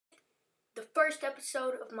the first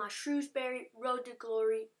episode of my Shrewsbury Road to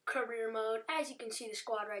Glory career mode. As you can see the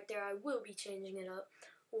squad right there, I will be changing it up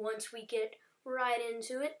once we get right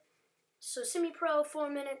into it. So semi-pro, 4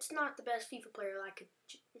 minutes, not the best FIFA player I could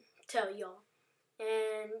tell y'all.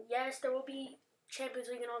 And yes, there will be Champions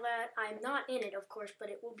League and all that. I'm not in it, of course, but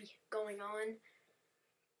it will be going on.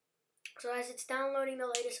 So as it's downloading the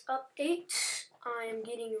latest updates, I am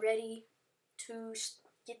getting ready to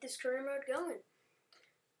get this career mode going.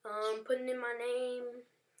 Putting in my name,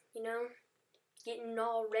 you know, getting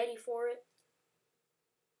all ready for it.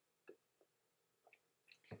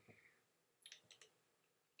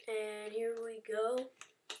 And here we go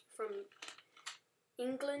from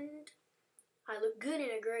England. I look good in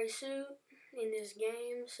a gray suit in this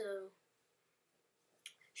game, so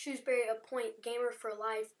Shrewsbury appoint Gamer for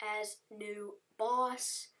Life as new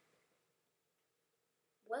boss.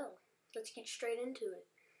 Well, let's get straight into it.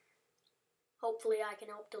 Hopefully I can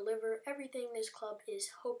help deliver everything this club is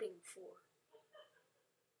hoping for.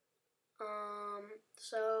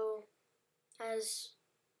 So as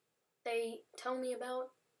they tell me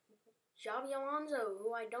about Xabi Alonso,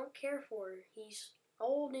 who I don't care for. He's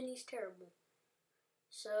old and he's terrible.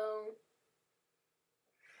 So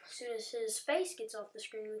as soon as his face gets off the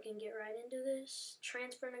screen, we can get right into this.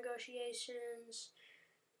 Transfer negotiations.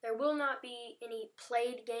 There will not be any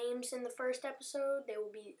played games in the first episode. They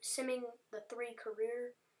will be simming the 3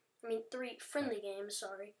 friendly games,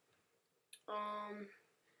 sorry.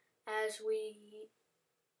 As we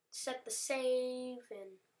set the save,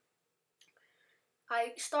 and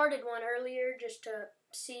I started one earlier just to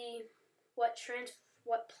see what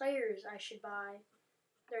players I should buy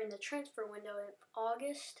during the transfer window in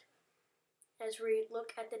August, as we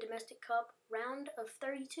look at the Domestic Cup round of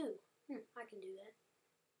 32. I can do that.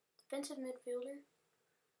 Defensive midfielder.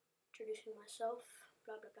 Introducing myself.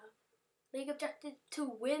 Blah, blah, blah. League objective to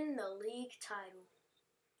win the league title.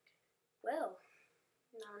 Well,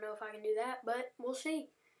 I don't know if I can do that, but we'll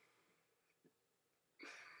see.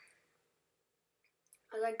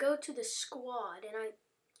 As I go to the squad, and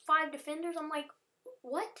 5 defenders, I'm like,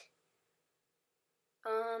 what?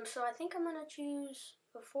 So I think I'm going to choose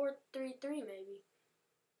a 4-3-3 maybe.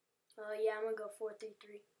 Yeah, I'm going to go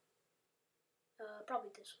 4-3-3.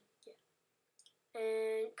 Probably this one, yeah.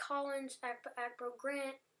 And Collins, Akpro,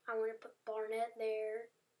 Grant, I want to put Barnett there.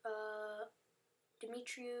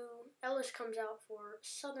 Demetriou, Ellis comes out for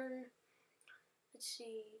Southern. Let's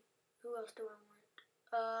see, who else do I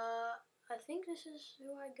want? I think this is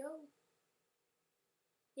who I go.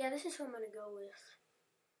 Yeah, this is who I'm going to go with.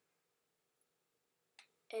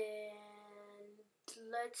 And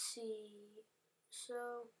let's see.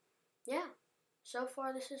 So, yeah. So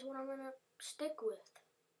far, this is what I'm going to stick with.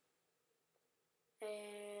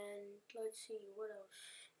 And let's see, what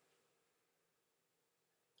else?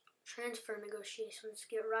 Transfer negotiations. Let's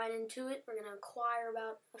get right into it. We're going to inquire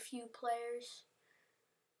about a few players.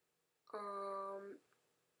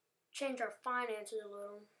 Change our finances a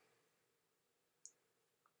little.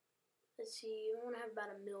 Let's see, we want to have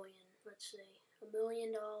about $1 million, let's say. $1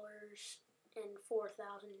 million and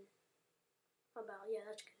 4,000. About, yeah,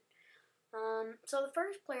 that's good. So the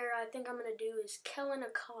first player I think I'm going to do is Kellen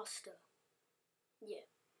Acosta. Yeah.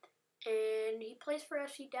 And he plays for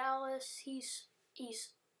FC Dallas. He's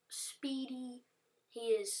speedy.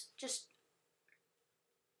 He's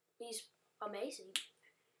amazing.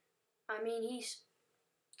 I mean, he's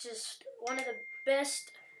just one of the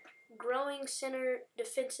best growing center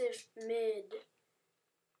defensive mid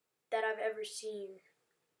that I've ever seen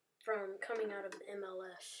from coming out of the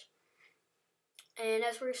MLS. And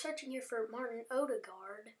as we're searching here for Martin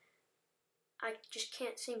Odegaard, I just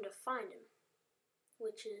can't seem to find him,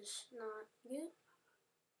 which is not good.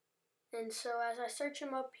 And so as I search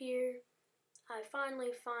him up here, I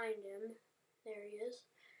finally find him. There he is.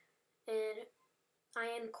 And I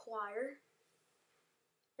inquire.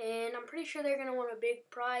 And I'm pretty sure they're going to want a big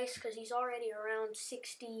price because he's already around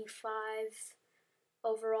 65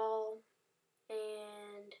 overall.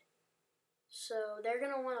 And so they're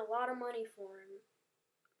going to want a lot of money for him.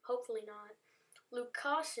 Hopefully not. Luke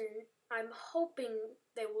Carson, I'm hoping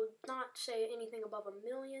they will not say anything above $1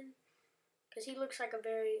 million because he looks like a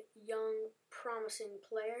very young, promising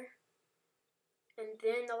player. And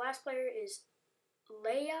then the last player is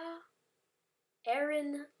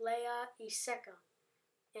Aaron Iseka.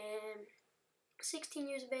 And 16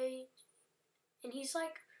 years of age, and he's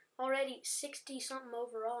like already 60-something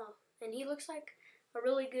overall, and he looks like a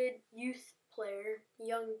really good youth player,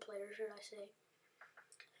 young player, should I say.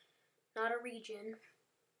 Not a regen.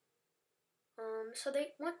 So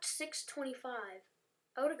they want $625.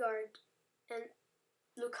 Odegaard, and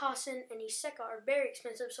Lucassen and Iseka are very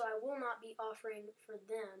expensive, so I will not be offering for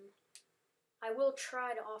them. I will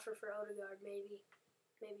try to offer for Odegaard, maybe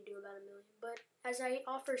do about $1 million. But as I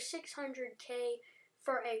offer 600K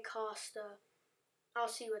for Acosta, I'll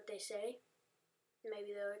see what they say.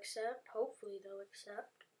 Maybe they'll accept. Hopefully they'll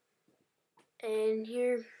accept. And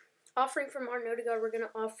here, offering from Martin Odegaard, we're going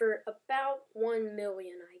to offer about 1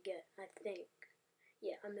 million, I think.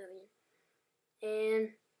 Yeah, 1 million. And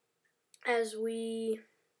as we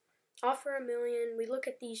offer 1 million, we look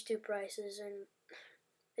at these two prices, and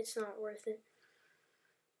it's not worth it.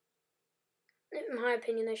 In my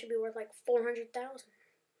opinion, they should be worth like 400,000.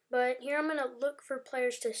 But here I'm going to look for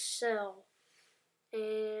players to sell.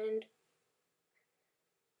 And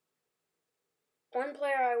one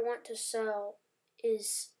player I want to sell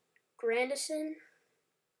is Grandison,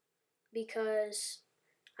 because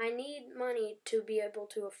I need money to be able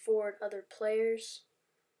to afford other players.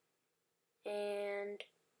 And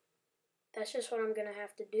that's just what I'm going to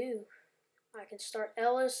have to do. I can start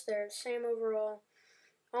Ellis. They're the same overall,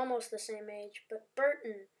 almost the same age. But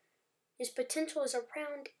Burton, his potential is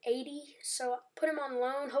around 80, so put him on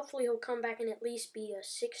loan. Hopefully he'll come back and at least be a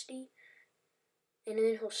 60. And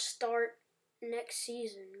then he'll start next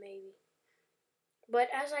season, maybe. But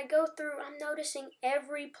as I go through, I'm noticing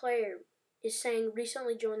every player is saying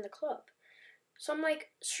recently joined the club. So I'm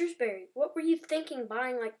like, Shrewsbury, what were you thinking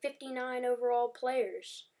buying like 59 overall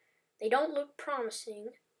players? They don't look promising.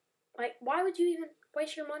 Like, why would you even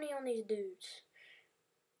waste your money on these dudes?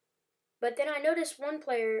 But then I noticed one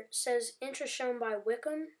player says interest shown by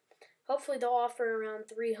Wickham. Hopefully they'll offer around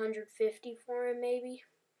 350 for him, maybe.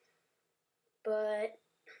 But,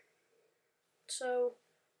 so,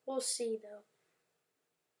 we'll see though.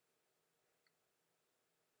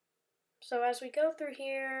 So as we go through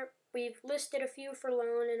here, we've listed a few for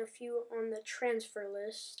loan and a few on the transfer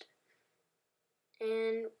list.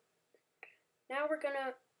 And now we're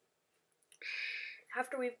gonna,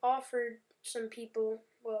 after we've offered some people,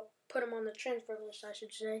 well, put them on the transfer list, I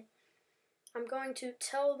should say, I'm going to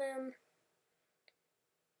tell them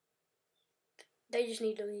they just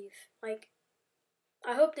need to leave. Like,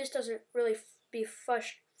 I hope this doesn't really be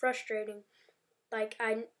frustrating. Like,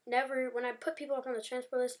 when I put people up on the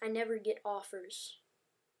transfer list, I never get offers.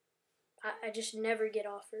 I just never get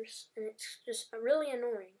offers, and it's just really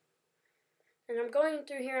annoying. And I'm going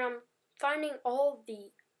through here, I'm finding all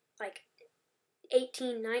the, like,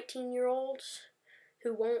 18, 19-year-olds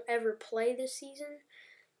who won't ever play this season,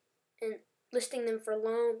 and listing them for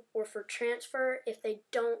loan or for transfer if they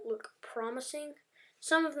don't look promising.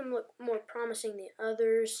 Some of them look more promising than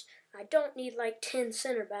others. I don't need like 10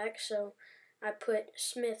 center backs, so I put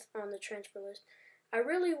Smith on the transfer list. I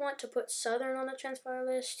really want to put Southern on the transfer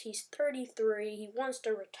list. He's 33. He wants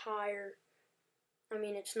to retire. I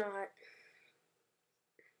mean, it's not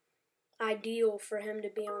ideal for him to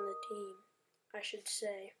be on the team, I should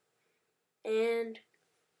say. And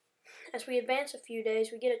as we advance a few days,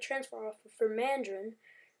 we get a transfer offer for Mandrin,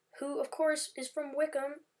 who, of course, is from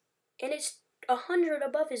Wickham, and it's 100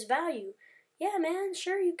 above his value. Yeah, man,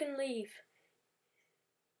 sure you can leave.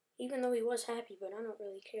 Even though he was happy, but I don't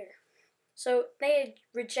really care. So they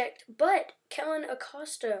reject, but Kellen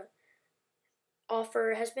Acosta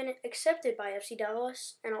offer has been accepted by FC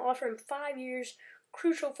Dallas, and I'll offer him 5 years,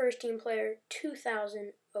 crucial first-team player,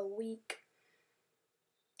 $2,000 a week.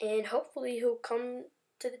 And hopefully he'll come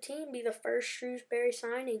to the team, be the first Shrewsbury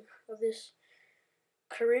signing of this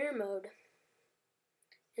career mode.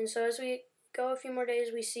 And so as we go a few more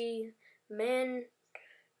days, we see Mandrin,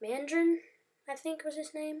 I think was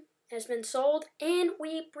his name, has been sold, and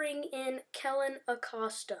we bring in Kellen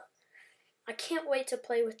Acosta. I can't wait to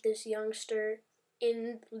play with this youngster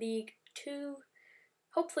in League 2.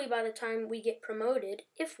 Hopefully by the time we get promoted,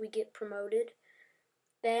 if we get promoted,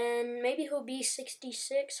 then maybe he'll be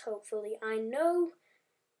 66, hopefully. I know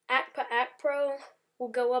Akpro will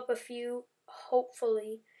go up a few,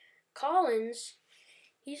 hopefully. Collins,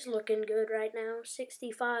 he's looking good right now,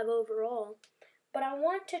 65 overall. But I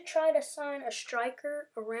want to try to sign a striker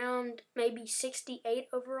around maybe 68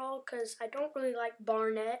 overall, because I don't really like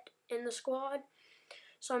Barnett in the squad.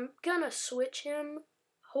 So I'm going to switch him,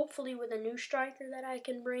 hopefully with a new striker that I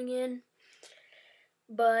can bring in.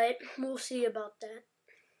 But we'll see about that.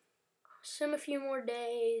 Sim a few more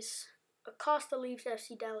days. Acosta leaves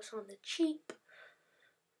FC Dallas on the cheap.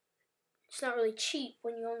 It's not really cheap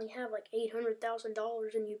when you only have like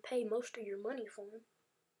 $800,000 and you pay most of your money for him.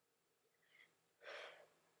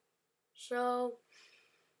 So,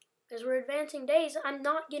 as we're advancing days, I'm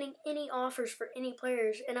not getting any offers for any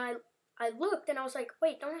players. And I looked and I was like,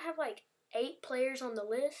 wait, don't I have like 8 players on the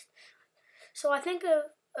list? So I think of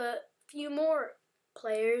a few more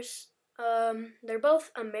players. They're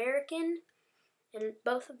both American, and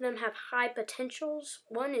both of them have high potentials.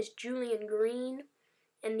 One is Julian Green,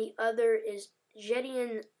 and the other is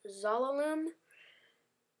Jedian Zalalim.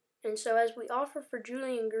 And so as we offer for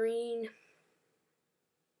Julian Green,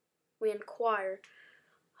 we inquire.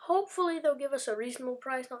 Hopefully they'll give us a reasonable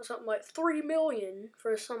price, not something like $3 million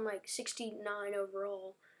for some like 69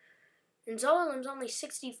 overall. And Zalalim's only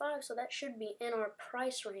 65, so that should be in our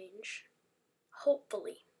price range.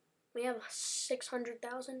 Hopefully. We have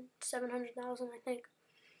 600,000, 700,000, I think.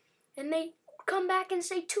 And they come back and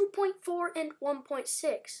say 2.4 and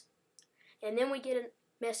 1.6. And then we get a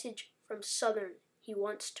message from Southern. He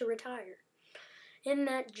wants to retire. Isn't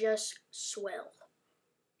that just swell?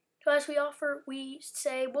 So as we offer, we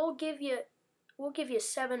say we'll give you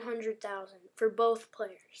 700,000 for both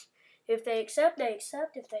players. If they accept, they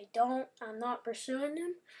accept. If they don't, I'm not pursuing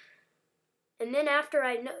them. And then after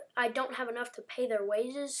I know I don't have enough to pay their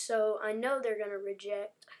wages, so I know they're gonna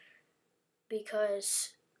reject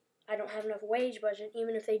because I don't have enough wage budget,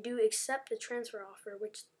 even if they do accept the transfer offer,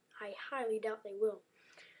 which I highly doubt they will.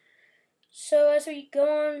 So as we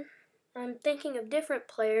go on, I'm thinking of different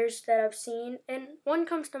players that I've seen, and one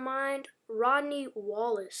comes to mind, Rodney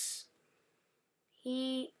Wallace.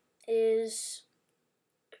 He is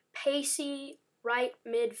pacey right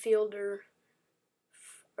midfielder,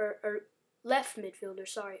 or left midfielder,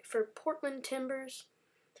 for Portland Timbers.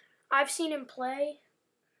 I've seen him play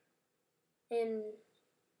in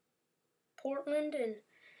Portland, and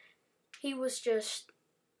he was just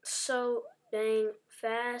so dang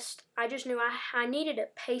fast. I just knew I needed a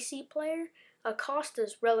pacey player.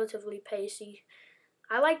 Acosta's relatively pacey.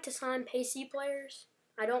 I like to sign pacey players.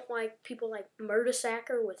 I don't like people like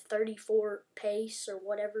Mertesacker with 34 pace or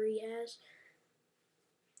whatever he has.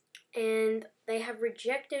 And they have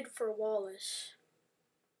rejected for Wallace.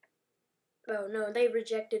 Oh no, they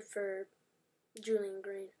rejected for Julian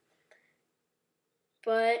Green.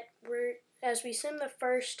 But as we sim the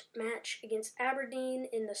first match against Aberdeen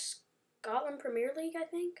in the Scotland Premier League, I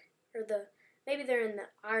think, or maybe they're in the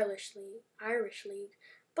Irish League,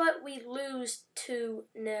 but we lose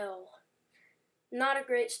 2-0. Not a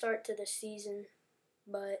great start to the season,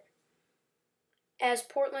 but as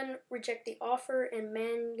Portland reject the offer and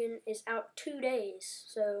Mangan is out 2 days,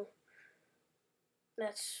 so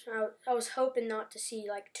I was hoping not to see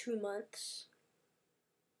like 2 months.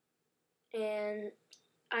 And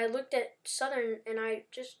I looked at Southern and I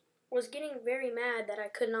just was getting very mad that I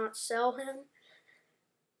could not sell him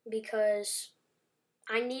because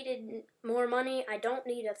I needed more money. I don't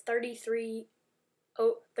need a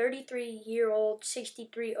 33-year-old,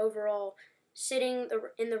 63 overall sitting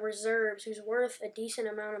in the reserves who's worth a decent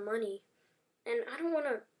amount of money. And I don't want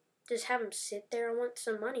to just have him sit there. I want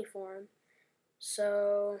some money for him.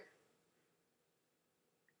 So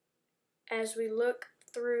as we look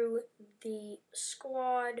through the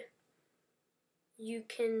squad, you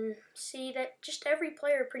can see that just every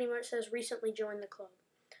player pretty much has recently joined the club.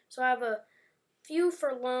 So I have a few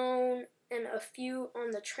for loan and a few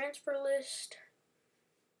on the transfer list.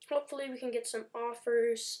 Hopefully we can get some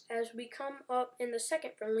offers as we come up in the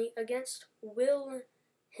second friendly against Wilhelm,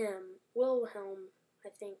 I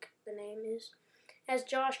think the name is. As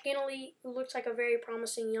Josh Ginnelly, who looks like a very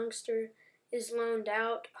promising youngster, is loaned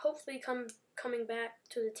out. Hopefully coming back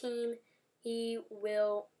to the team, he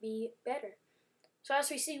will be better. So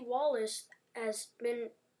as we see Wallace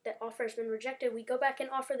that offer has been rejected, we go back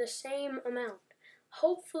and offer the same amount.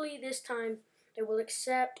 Hopefully this time they will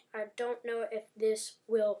accept. I don't know if this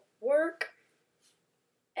will work.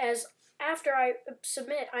 As after I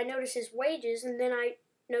submit, I notice his wages, and then I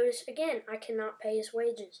notice again I cannot pay his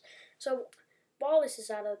wages. So Wallace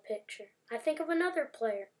is out of the picture. I think of another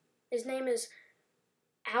player. His name is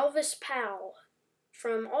Alvis Powell,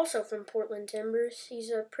 also from Portland Timbers.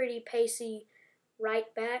 He's a pretty pacey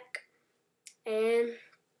right back, and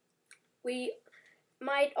we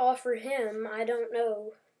might offer him, I don't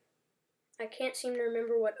know. I can't seem to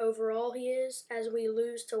remember what overall he is as we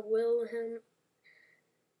lose to Wilhelm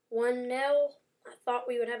 1-0. I thought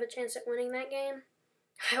we would have a chance at winning that game.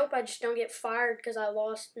 I hope I just don't get fired because I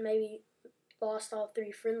lost all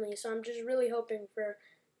 3 friendlies. So I'm just really hoping for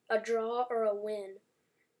a draw or a win.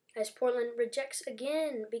 As Portland rejects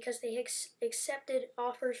again because they accepted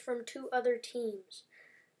offers from 2 other teams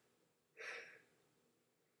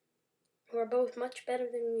who are both much better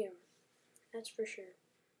than we are. That's for sure.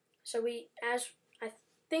 So I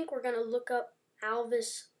think we're going to look up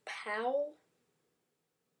Alvis Powell.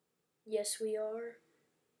 Yes, we are.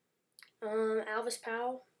 Alvis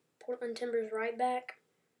Powell, Portland Timbers right back.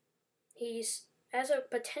 He's has a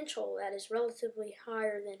potential that is relatively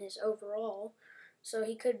higher than his overall. so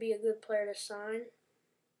he could be a good player to sign.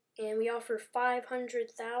 And we offer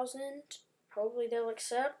 $500,000. Hopefully they'll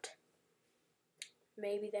accept.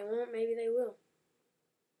 Maybe they won't, maybe they will.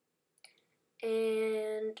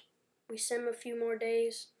 And we sim a few more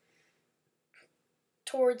days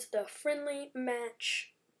towards the friendly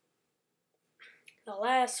match. The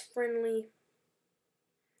last friendly.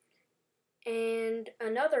 And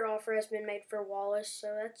another offer has been made for Wallace,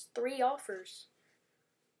 so that's 3 offers.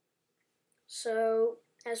 So,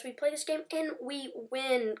 as we play this game, and we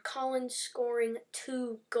win, Collins scoring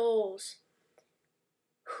 2 goals.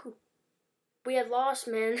 Whew. We had lost,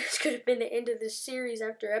 man. This could have been the end of this series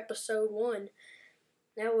after episode 1.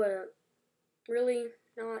 That would have really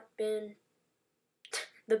not been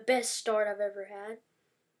the best start I've ever had.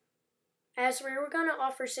 As we were going to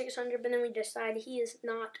offer 600, but then we decided he is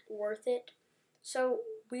not worth it. So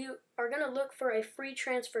we are going to look for a free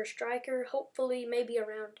transfer striker, hopefully maybe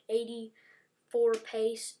around 84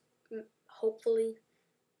 pace, hopefully.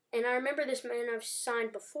 And I remember this man I've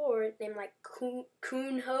signed before, named like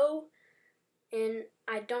Kunho, and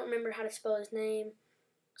I don't remember how to spell his name,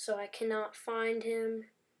 so I cannot find him.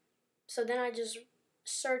 So then I just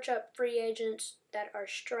search up free agents that are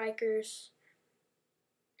strikers,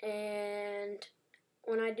 and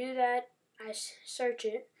when I do that, I search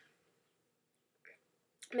it.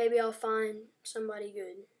 Maybe I'll find somebody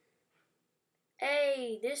good.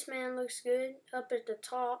 Hey, this man looks good up at the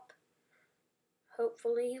top.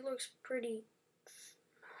 Hopefully, he looks pretty,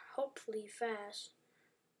 hopefully fast.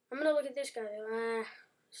 I'm going to look at this guy though.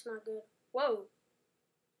 It's not good. Whoa.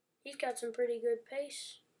 He's got some pretty good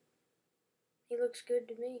pace. He looks good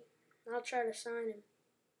to me. I'll try to sign him.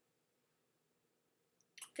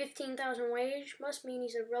 15,000 wage must mean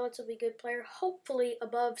he's a relatively good player. Hopefully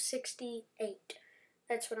above 68.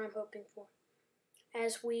 That's what I'm hoping for.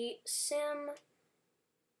 As we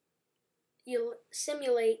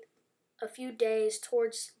simulate a few days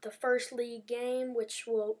towards the first league game, which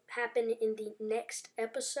will happen in the next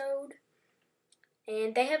episode.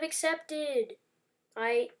 And they have accepted.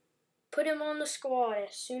 I put him on the squad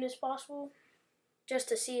as soon as possible, just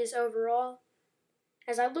to see his overall.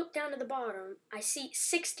 As I look down to the bottom, I see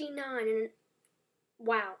 69, and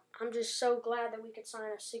wow, I'm just so glad that we could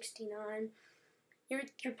sign a 69.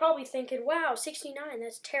 You're probably thinking, wow, 69,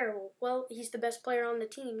 that's terrible. Well, he's the best player on the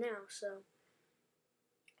team now, so.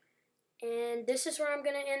 And this is where I'm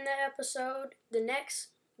going to end the episode.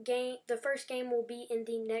 The first game will be in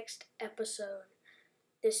the next episode.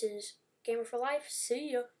 This is Gamer for Life.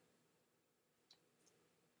 See ya.